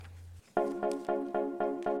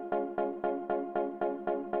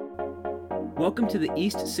Welcome to the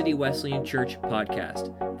East City Wesleyan Church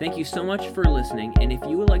podcast. Thank you so much for listening, and if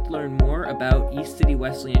you would like to learn more about East City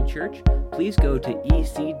Wesleyan Church, please go to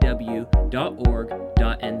ecw.org.nz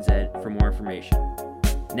for more information.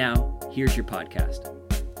 Now, here's your podcast.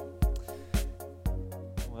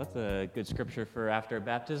 Well, that's a good scripture for after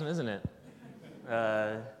baptism, isn't it?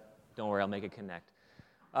 Don't worry, I'll make it connect.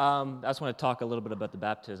 I just want to talk a little bit about the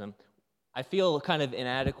baptism. I feel kind of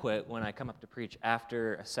inadequate when I come up to preach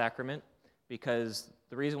after a sacrament, because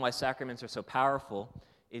the reason why sacraments are so powerful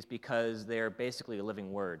is because they're basically a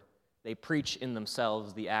living word. They preach in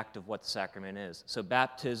themselves the act of what the sacrament is. So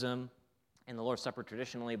baptism and the Lord's Supper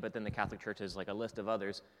traditionally, but then the Catholic Church has like a list of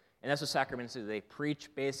others. And that's what sacraments do. They preach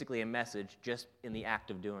basically a message just in the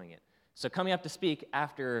act of doing it. So coming up to speak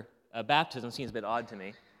after a baptism seems a bit odd to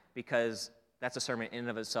me, because that's a sermon in and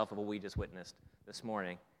of itself of what we just witnessed this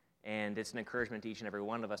morning. And it's an encouragement to each and every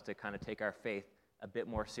one of us to kind of take our faith a bit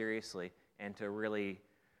more seriously and to really,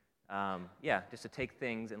 just to take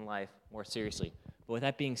things in life more seriously. But with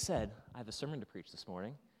that being said, I have a sermon to preach this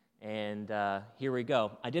morning, and here we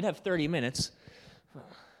go. I did have 30 minutes,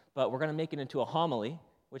 but we're going to make it into a homily,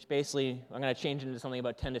 which basically I'm going to change it into something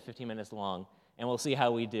about 10 to 15 minutes long, and we'll see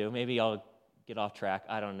how we do. Maybe I'll get off track.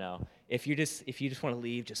 I don't know. If you just want to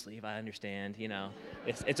leave, just leave. I understand.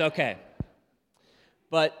 It's okay.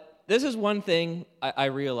 But this is one thing I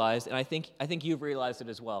realized, and I think you've realized it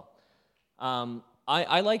as well.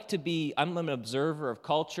 I like to be, I'm an observer of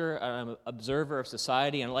culture, I'm an observer of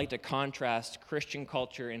society, and I like to contrast Christian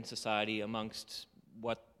culture and society amongst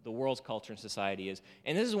what the world's culture and society is.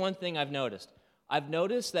 And this is one thing I've noticed. I've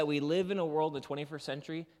noticed that we live in a world in the 21st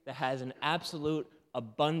century that has an absolute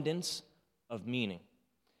abundance of meaning.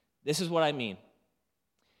 This is what I mean.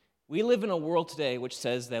 We live in a world today which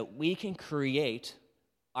says that we can create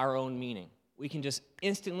our own meaning. We can just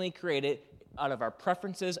instantly create it out of our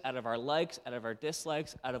preferences, out of our likes, out of our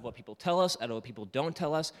dislikes, out of what people tell us, out of what people don't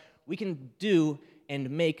tell us. We can do and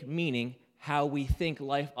make meaning how we think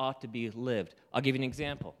life ought to be lived. I'll give you an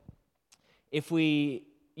example. You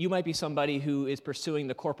might be somebody who is pursuing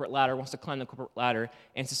the corporate ladder, wants to climb the corporate ladder,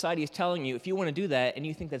 and society is telling you, if you want to do that and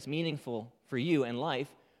you think that's meaningful for you in life,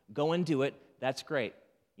 go and do it. That's great.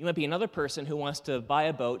 You might be another person who wants to buy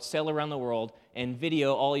a boat, sail around the world, and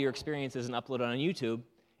video all your experiences and upload it on YouTube,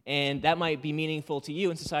 and that might be meaningful to you,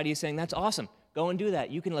 and society is saying, that's awesome. Go and do that.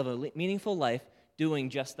 You can live a meaningful life doing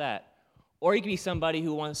just that. Or you could be somebody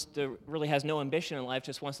who really has no ambition in life,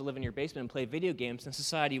 just wants to live in your basement and play video games, and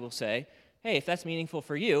society will say, hey, if that's meaningful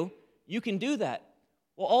for you, you can do that.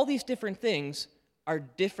 Well, all these different things are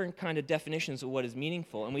different kind of definitions of what is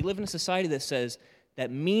meaningful, and we live in a society that says that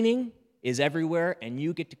meaning is everywhere, and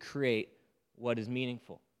you get to create what is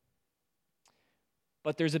meaningful.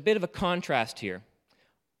 But there's a bit of a contrast here.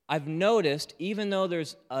 I've noticed, even though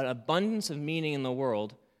there's an abundance of meaning in the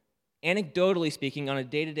world, anecdotally speaking, on a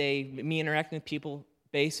day-to-day, me interacting with people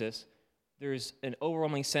basis, there's an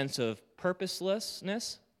overwhelming sense of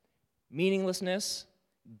purposelessness, meaninglessness,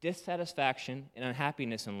 dissatisfaction, and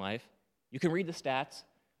unhappiness in life. You can read the stats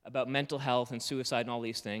about mental health and suicide and all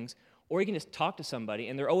these things, or you can just talk to somebody,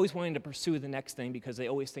 and they're always wanting to pursue the next thing because they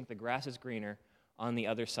always think the grass is greener on the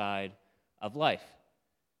other side of life.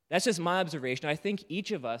 That's just my observation. I think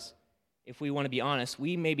each of us, if we want to be honest,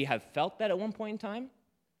 we maybe have felt that at one point in time,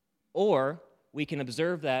 or we can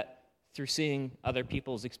observe that through seeing other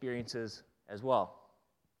people's experiences as well.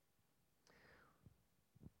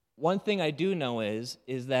 One thing I do know is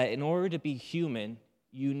that in order to be human,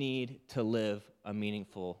 you need to live a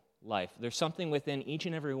meaningful life. There's something within each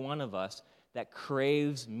and every one of us that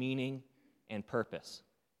craves meaning and purpose.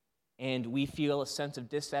 And we feel a sense of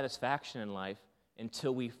dissatisfaction in life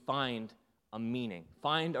until we find a meaning,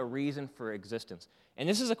 find a reason for existence. And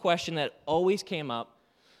this is a question that always came up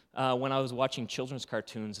when I was watching children's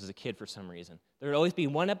cartoons as a kid for some reason. There would always be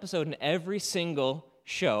one episode in every single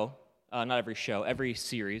show, every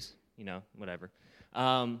series, whatever,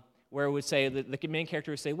 where it would say, the main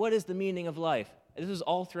character would say, what is the meaning of life? This was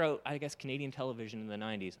all throughout, I guess, Canadian television in the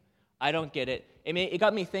 90s. I don't get it. It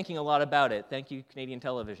got me thinking a lot about it. Thank you, Canadian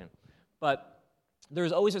television. But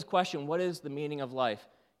there's always this question, what is the meaning of life?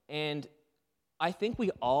 And I think we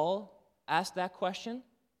all ask that question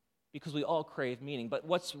because we all crave meaning. But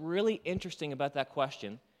what's really interesting about that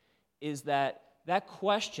question is that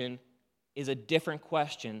question is a different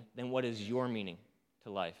question than what is your meaning to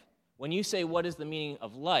life. When you say, what is the meaning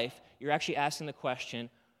of life, you're actually asking the question,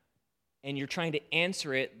 and you're trying to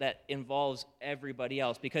answer it that involves everybody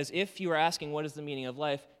else. Because if you are asking what is the meaning of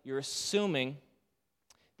life, you're assuming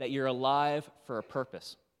that you're alive for a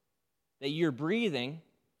purpose, that you're breathing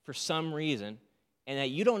for some reason, and that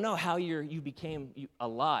you don't know how you became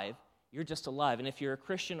alive, you're just alive. And if you're a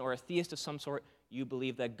Christian or a theist of some sort, you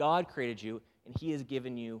believe that God created you and he has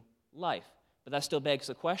given you life. But that still begs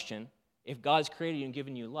the question, if God's created you and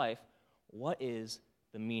given you life, what is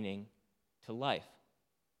the meaning to life?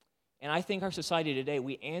 And I think our society today,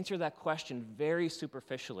 we answer that question very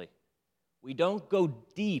superficially. We don't go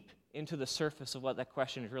deep into the surface of what that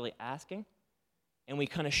question is really asking, and we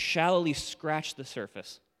kind of shallowly scratch the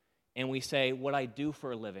surface, and we say, what I do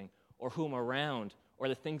for a living, or who I'm around, or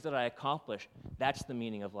the things that I accomplish, that's the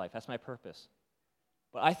meaning of life. That's my purpose.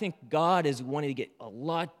 But I think God is wanting to get a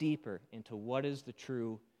lot deeper into what is the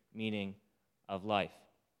true meaning of life.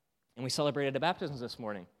 And we celebrated a baptism this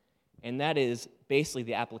morning, and that is basically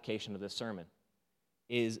the application of this sermon,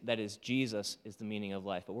 that is Jesus is the meaning of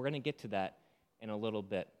life. But we're going to get to that in a little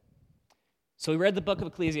bit. So we read the book of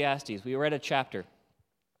Ecclesiastes. We read a chapter,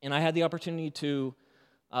 and I had the opportunity to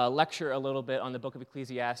lecture a little bit on the book of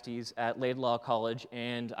Ecclesiastes at Laidlaw College,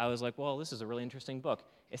 and I was like, well, this is a really interesting book.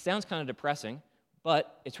 It sounds kind of depressing,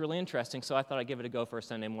 but it's really interesting, so I thought I'd give it a go for a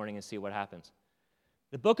Sunday morning and see what happens.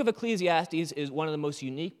 The book of Ecclesiastes is one of the most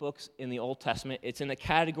unique books in the Old Testament. It's in the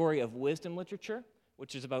category of wisdom literature,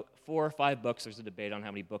 which is about 4 or 5 books. There's a debate on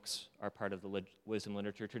how many books are part of the wisdom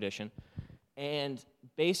literature tradition. And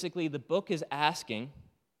basically, the book is asking,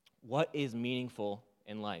 what is meaningful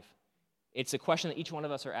in life? It's a question that each one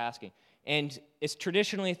of us are asking. And it's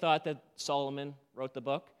traditionally thought that Solomon wrote the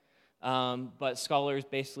book, but scholars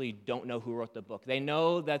basically don't know who wrote the book. They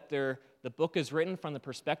know that the book is written from the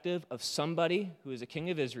perspective of somebody who is a king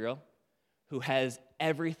of Israel who has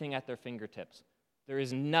everything at their fingertips. There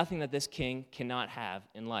is nothing that this king cannot have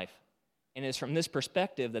in life. And it's from this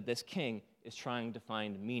perspective that this king is trying to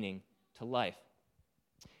find meaning to life.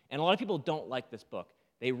 And a lot of people don't like this book.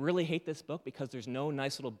 They really hate this book because there's no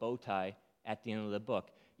nice little bow tie at the end of the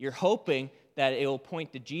book. You're hoping that it will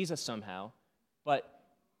point to Jesus somehow, but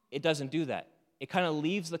it doesn't do that. It kind of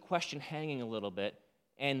leaves the question hanging a little bit,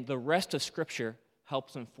 and the rest of Scripture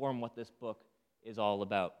helps inform what this book is all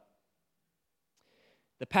about.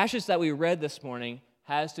 The passage that we read this morning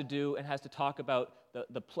has to talk about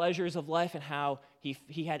the pleasures of life and how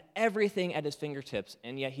he had everything at his fingertips,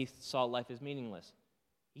 and yet he saw life as meaningless.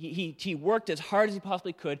 He worked as hard as he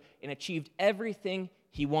possibly could and achieved everything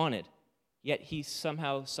he wanted, yet he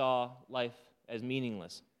somehow saw life as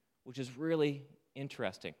meaningless, which is really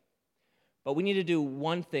interesting. But we need to do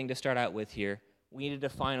one thing to start out with here. We need to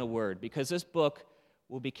define a word, because this book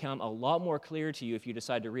will become a lot more clear to you if you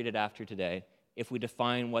decide to read it after today, if we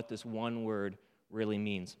define what this one word really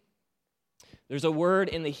means. There's a word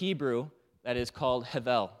in the Hebrew that is called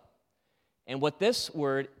hevel. And what this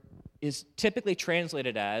word is typically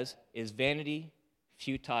translated as is vanity,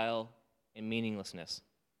 futile, and meaninglessness.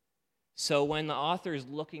 So when the author is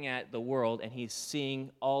looking at the world and he's seeing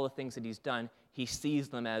all the things that he's done, he sees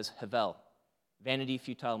them as hevel, vanity,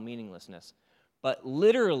 futile, meaninglessness. But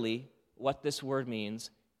literally, what this word means,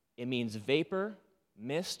 it means vapor,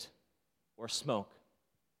 mist, or smoke.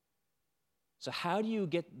 So how do you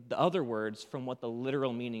get the other words from what the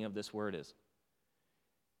literal meaning of this word is?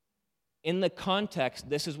 In the context,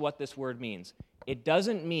 this is what this word means. It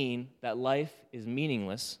doesn't mean that life is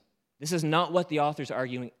meaningless. This is not what the author's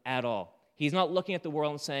arguing at all. He's not looking at the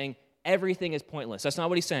world and saying everything is pointless. That's not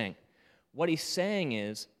what he's saying. What he's saying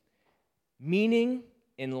is meaning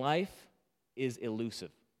in life is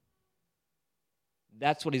elusive.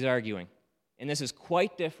 That's what he's arguing. And this is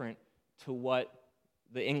quite different to what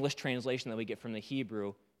the English translation that we get from the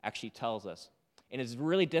Hebrew actually tells us. And it's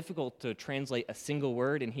really difficult to translate a single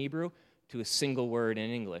word in Hebrew to a single word in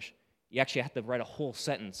English. You actually have to write a whole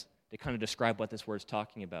sentence to kind of describe what this word's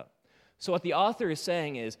talking about. So what the author is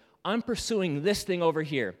saying is, I'm pursuing this thing over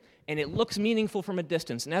here, and it looks meaningful from a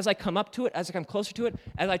distance. And as I come up to it, as I come closer to it,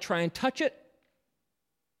 as I try and touch it,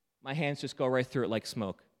 my hands just go right through it like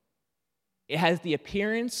smoke. It has the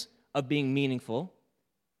appearance of being meaningful,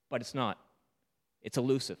 but it's not. It's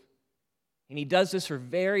elusive. And he does this for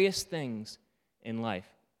various things in life.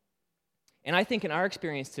 And I think in our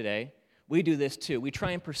experience today, we do this too. We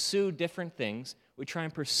try and pursue different things. We try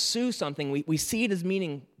and pursue something. We see it as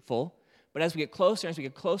meaningful, but as we get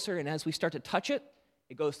closer, and as we start to touch it,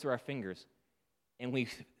 it goes through our fingers. And we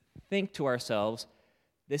think to ourselves,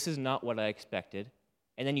 this is not what I expected.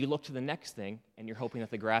 And then you look to the next thing, and you're hoping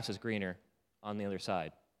that the grass is greener on the other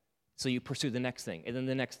side. So you pursue the next thing, and then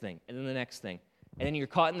the next thing, and then the next thing. And then you're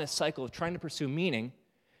caught in this cycle of trying to pursue meaning,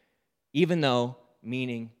 even though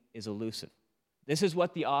meaning is elusive. This is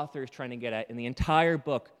what the author is trying to get at in the entire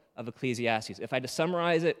book of Ecclesiastes. If I had to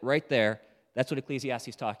summarize it right there, that's what Ecclesiastes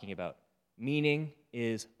is talking about. Meaning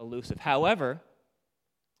is elusive. However,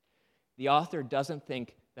 the author doesn't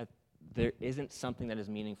think that there isn't something that is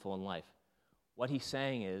meaningful in life. What he's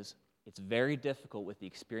saying is it's very difficult with the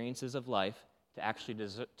experiences of life to actually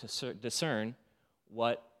discern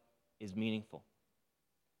what is meaningful.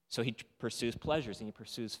 So he pursues pleasures and he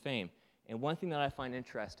pursues fame. And one thing that I find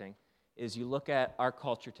interesting is you look at our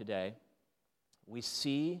culture today, we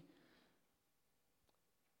see,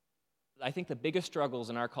 I think the biggest struggles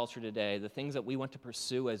in our culture today, the things that we want to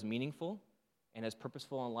pursue as meaningful and as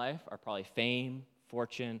purposeful in life are probably fame,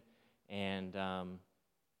 fortune, and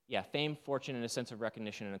fame, fortune, and a sense of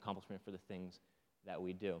recognition and accomplishment for the things that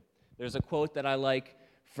we do. There's a quote that I like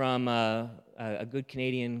from a good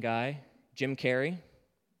Canadian guy, Jim Carrey.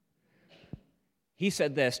 He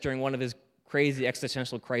said this during one of his crazy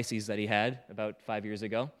existential crises that he had about 5 years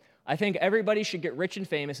ago. I think everybody should get rich and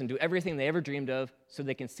famous and do everything they ever dreamed of so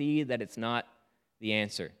they can see that it's not the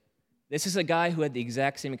answer. This is a guy who had the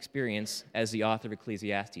exact same experience as the author of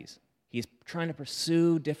Ecclesiastes. He's trying to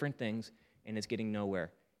pursue different things and is getting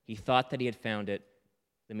nowhere. He thought that he had found it,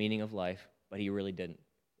 the meaning of life, but he really didn't.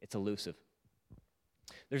 It's elusive.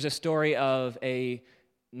 There's a story of a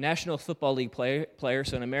National Football League player,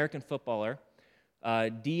 so an American footballer.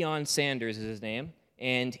 Deion Sanders is his name,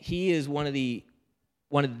 and he is one of the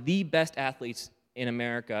best athletes in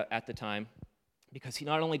America at the time, because he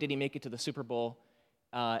not only did he make it to the Super Bowl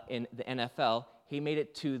in the NFL, he made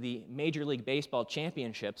it to the Major League Baseball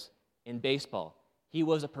championships in baseball. He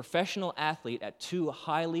was a professional athlete at two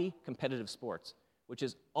highly competitive sports, which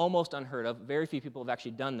is almost unheard of. Very few people have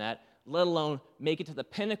actually done that, let alone make it to the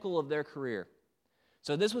pinnacle of their career.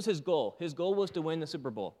 So this was his goal. His goal was to win the Super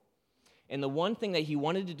Bowl. And the one thing that he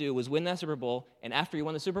wanted to do was win that Super Bowl, and after he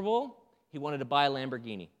won the Super Bowl, he wanted to buy a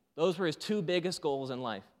Lamborghini. Those were his two biggest goals in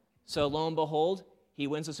life. So lo and behold, he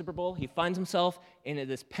wins the Super Bowl. He finds himself in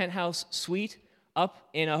this penthouse suite up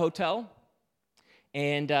in a hotel,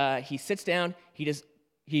 and he sits down.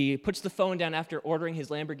 He puts the phone down after ordering his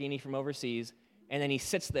Lamborghini from overseas, and then he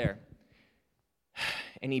sits there,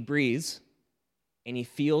 and he breathes, and he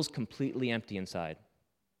feels completely empty inside.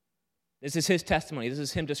 This is his testimony. This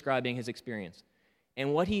is him describing his experience.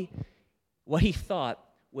 And what he thought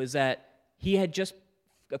was that he had just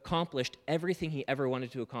accomplished everything he ever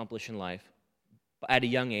wanted to accomplish in life at a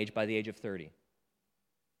young age, by the age of 30.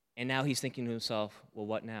 And now he's thinking to himself, well,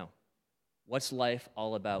 what now? What's life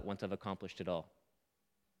all about once I've accomplished it all?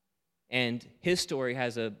 And his story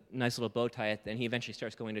has a nice little bow tie at the end. He eventually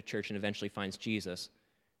starts going to church and eventually finds Jesus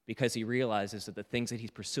because he realizes that the things that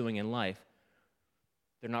he's pursuing in life,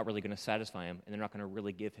 they're not really going to satisfy him, and they're not going to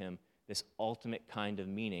really give him this ultimate kind of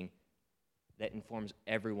meaning that informs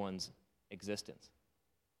everyone's existence.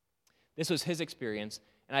 This was his experience,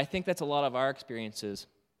 and I think that's a lot of our experiences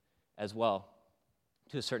as well,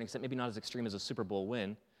 to a certain extent, maybe not as extreme as a Super Bowl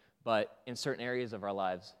win, but in certain areas of our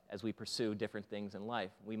lives, as we pursue different things in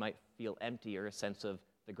life, we might feel empty or a sense of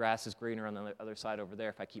the grass is greener on the other side over there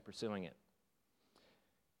if I keep pursuing it.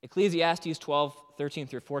 Ecclesiastes 12:13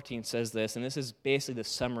 through 14 says this, and this is basically the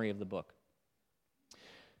summary of the book.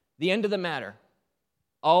 The end of the matter,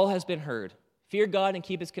 all has been heard. Fear God and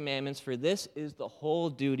keep his commandments, for this is the whole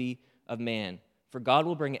duty of man. For God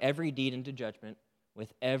will bring every deed into judgment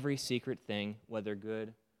with every secret thing, whether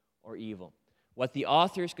good or evil. What the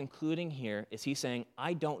author is concluding here is he's saying,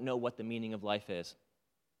 I don't know what the meaning of life is.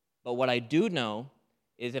 But what I do know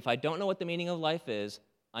is if I don't know what the meaning of life is,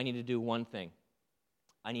 I need to do one thing.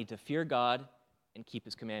 I need to fear God and keep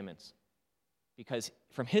his commandments. Because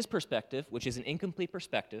from his perspective, which is an incomplete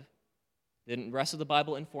perspective, the rest of the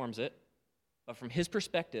Bible informs it, but from his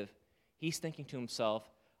perspective, he's thinking to himself,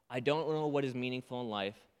 I don't know what is meaningful in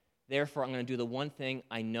life, therefore I'm going to do the one thing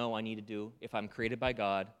I know I need to do if I'm created by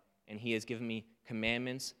God, and he has given me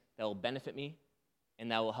commandments that will benefit me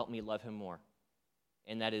and that will help me love him more.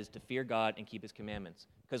 And that is to fear God and keep his commandments.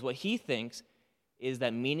 Because what he thinks is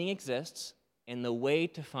that meaning exists, and the way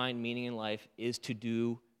to find meaning in life is to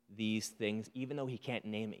do these things, even though he can't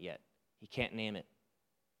name it yet. He can't name it.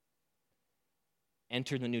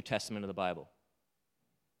 Enter the New Testament of the Bible.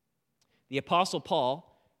 The Apostle Paul,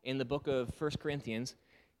 in the book of 1 Corinthians,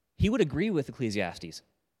 he would agree with Ecclesiastes.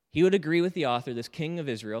 He would agree with the author, this king of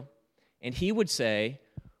Israel, and he would say,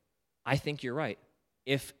 I think you're right.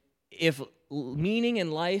 If meaning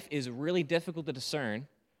in life is really difficult to discern,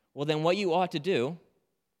 well, then what you ought to do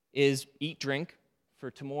is eat, drink,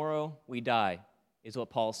 for tomorrow we die, is what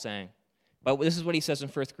Paul's saying. But this is what he says in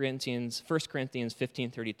 1 Corinthians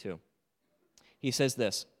 15:32. He says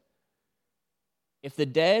this, if the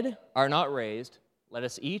dead are not raised, let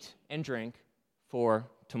us eat and drink, for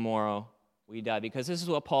tomorrow we die. Because this is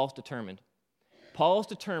what Paul's determined. Paul's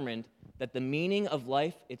determined that the meaning of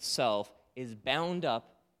life itself is bound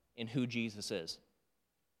up in who Jesus is.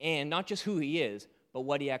 and not just who he is, but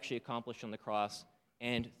what he actually accomplished on the cross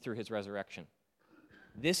and through his resurrection.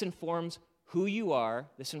 This informs who you are,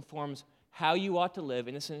 this informs how you ought to live,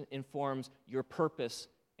 and this informs your purpose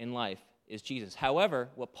in life is Jesus. However,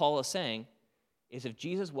 what Paul is saying is if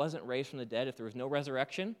Jesus wasn't raised from the dead, if there was no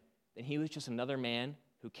resurrection, then he was just another man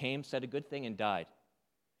who came, said a good thing, and died.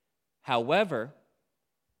 However,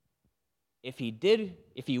 if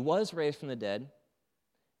he was raised from the dead,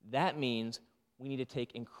 that means we need to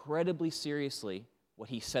take incredibly seriously what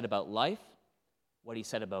he said about life, what he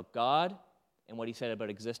said about God, and what he said about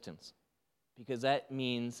existence. Because that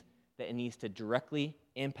means that it needs to directly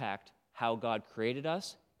impact how God created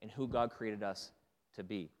us and who God created us to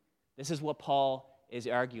be. This is what Paul is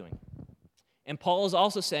arguing. And Paul is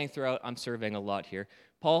also saying throughout, I'm surveying a lot here,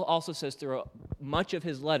 Paul also says throughout much of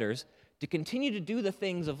his letters to continue to do the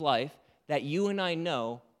things of life that you and I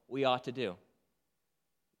know we ought to do.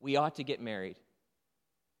 We ought to get married.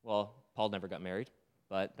 Well, Paul never got married,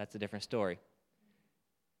 but that's a different story.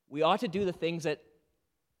 We ought to do the things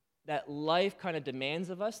that life kind of demands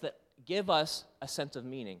of us that give us a sense of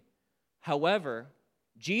meaning. However,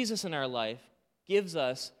 Jesus in our life gives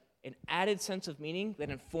us an added sense of meaning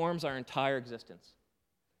that informs our entire existence.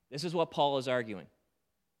 This is what Paul is arguing.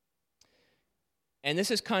 And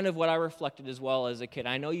this is kind of what I reflected as well as a kid.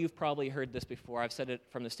 I know you've probably heard this before. I've said it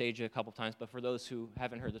from the stage a couple times, but for those who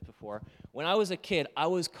haven't heard this before, when I was a kid, I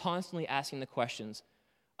was constantly asking the questions.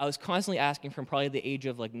 I was constantly asking from probably the age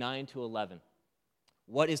of like 9 to 11,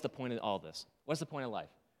 what is the point of all this? What's the point of life?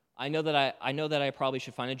 I know that I probably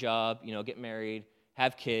should find a job, get married,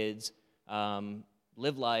 have kids,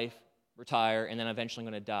 live life, retire, and then eventually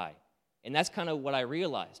I'm going to die. And that's kind of what I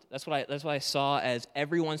realized. That's what I saw as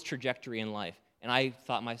everyone's trajectory in life. And I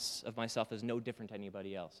thought of myself as no different to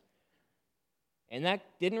anybody else. And that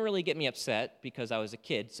didn't really get me upset because I was a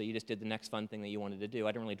kid, so you just did the next fun thing that you wanted to do.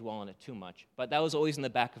 I didn't really dwell on it too much. But that was always in the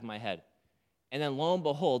back of my head. And then lo and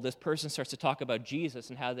behold, this person starts to talk about Jesus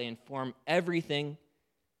and how they inform everything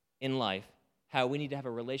in life, how we need to have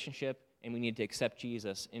a relationship and we need to accept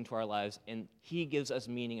Jesus into our lives, and he gives us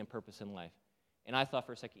meaning and purpose in life. And I thought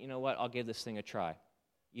for a second, you know what, I'll give this thing a try.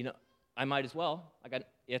 I might as well.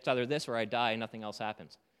 It's either this or I die and nothing else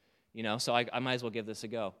happens. So I might as well give this a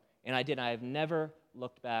go. And I did. I have never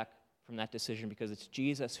looked back from that decision because it's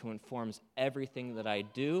Jesus who informs everything that I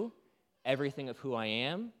do, everything of who I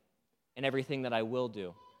am, and everything that I will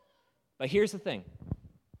do. But here's the thing.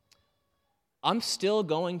 I'm still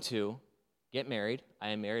going to get married. I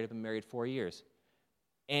am married. I've been married 4 years.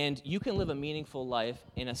 And you can live a meaningful life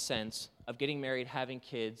in a sense of getting married, having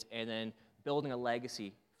kids, and then building a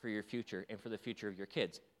legacy for your future and for the future of your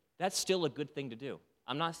kids. That's still a good thing to do.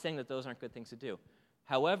 I'm not saying that those aren't good things to do.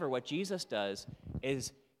 However, what Jesus does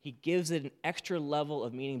is he gives it an extra level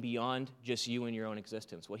of meaning beyond just you and your own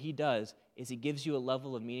existence. What he does is he gives you a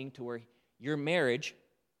level of meaning to where your marriage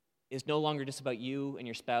is no longer just about you and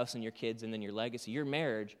your spouse and your kids and then your legacy. Your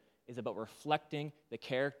marriage is about reflecting the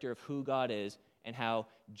character of who God is and how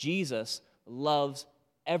Jesus loves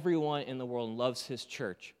everyone in the world and loves his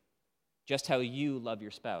church, just how you love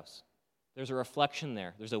your spouse. There's a reflection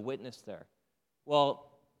there. There's a witness there.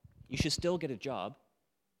 Well, you should still get a job.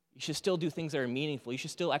 You should still do things that are meaningful. You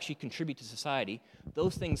should still actually contribute to society.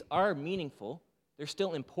 Those things are meaningful. They're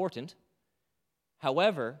still important.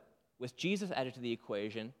 However, with Jesus added to the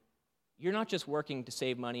equation, you're not just working to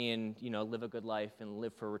save money and, live a good life and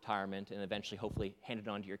live for retirement and eventually, hopefully, hand it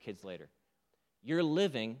on to your kids later. You're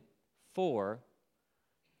living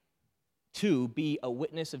to be a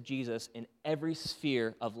witness of Jesus in every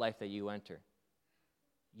sphere of life that you enter.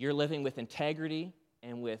 You're living with integrity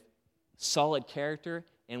and with solid character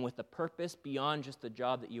and with a purpose beyond just the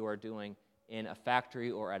job that you are doing in a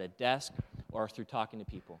factory or at a desk or through talking to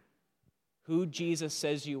people. Who Jesus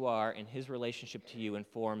says you are and his relationship to you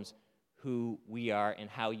informs who we are and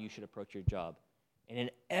how you should approach your job. And in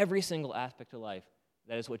every single aspect of life,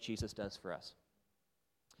 that is what Jesus does for us.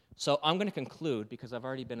 So I'm going to conclude because I've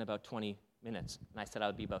already been about 20 minutes, and I said I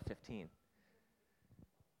would be about 15.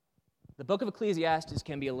 The book of Ecclesiastes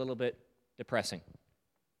can be a little bit depressing.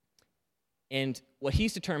 And what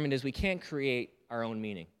he's determined is we can't create our own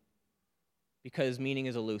meaning because meaning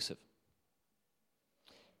is elusive.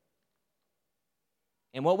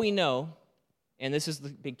 And what we know, and this is the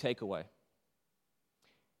big takeaway,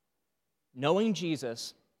 knowing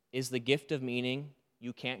Jesus is the gift of meaning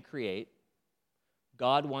you can't create.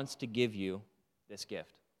 God wants to give you this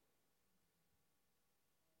gift.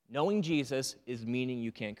 Knowing Jesus is meaning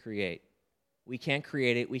you can't create. We can't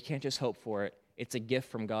create it. We can't just hope for it. It's a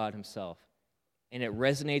gift from God himself. And it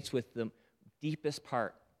resonates with the deepest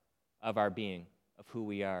part of our being, of who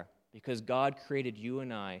we are. because God created you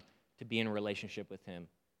and I to be in a relationship with him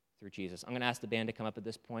through Jesus. I'm going to ask the band to come up at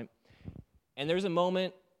this point. And there's a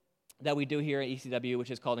moment that we do here at ECW,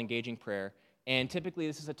 which is called engaging prayer. And typically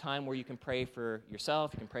this is a time where you can pray for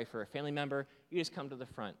yourself, you can pray for a family member, you just come to the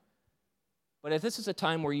front. But if this is a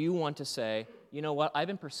time where you want to say, you know what, I've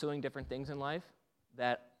been pursuing different things in life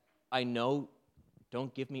that I know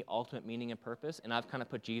don't give me ultimate meaning and purpose, and I've kind of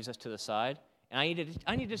put Jesus to the side, and I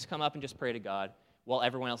need to just come up and just pray to God while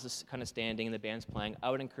everyone else is kind of standing and the band's playing,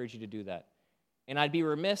 I would encourage you to do that. And I'd be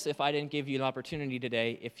remiss if I didn't give you an opportunity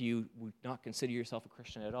today, if you would not consider yourself a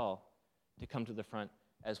Christian at all, to come to the front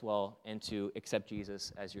as well and to accept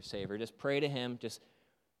Jesus as your Savior. Just pray to him. Just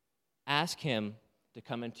ask him to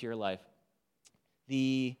come into your life.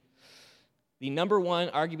 The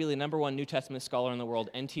arguably the number one New Testament scholar in the world,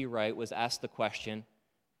 N.T. Wright, was asked the question,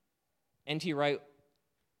 N.T. Wright,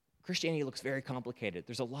 Christianity looks very complicated.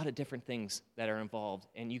 There's a lot of different things that are involved,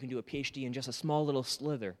 and you can do a PhD in just a small little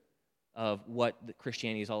slither of what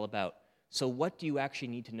Christianity is all about. So what do you actually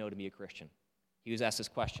need to know to be a Christian? He was asked this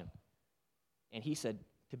question. And he said,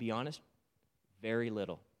 to be honest, very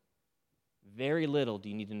little. Very little do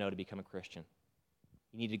you need to know to become a Christian.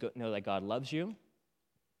 You need to know that God loves you.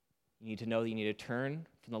 You need to know that you need to turn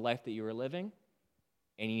from the life that you were living,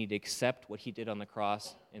 and you need to accept what he did on the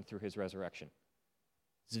cross and through his resurrection.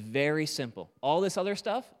 It's very simple. All this other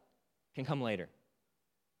stuff can come later.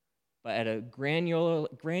 But at a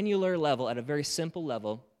granular level, at a very simple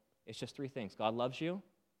level, it's just three things. God loves you,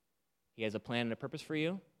 he has a plan and a purpose for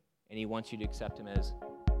you, and he wants you to accept him as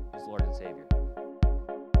his Lord and Savior.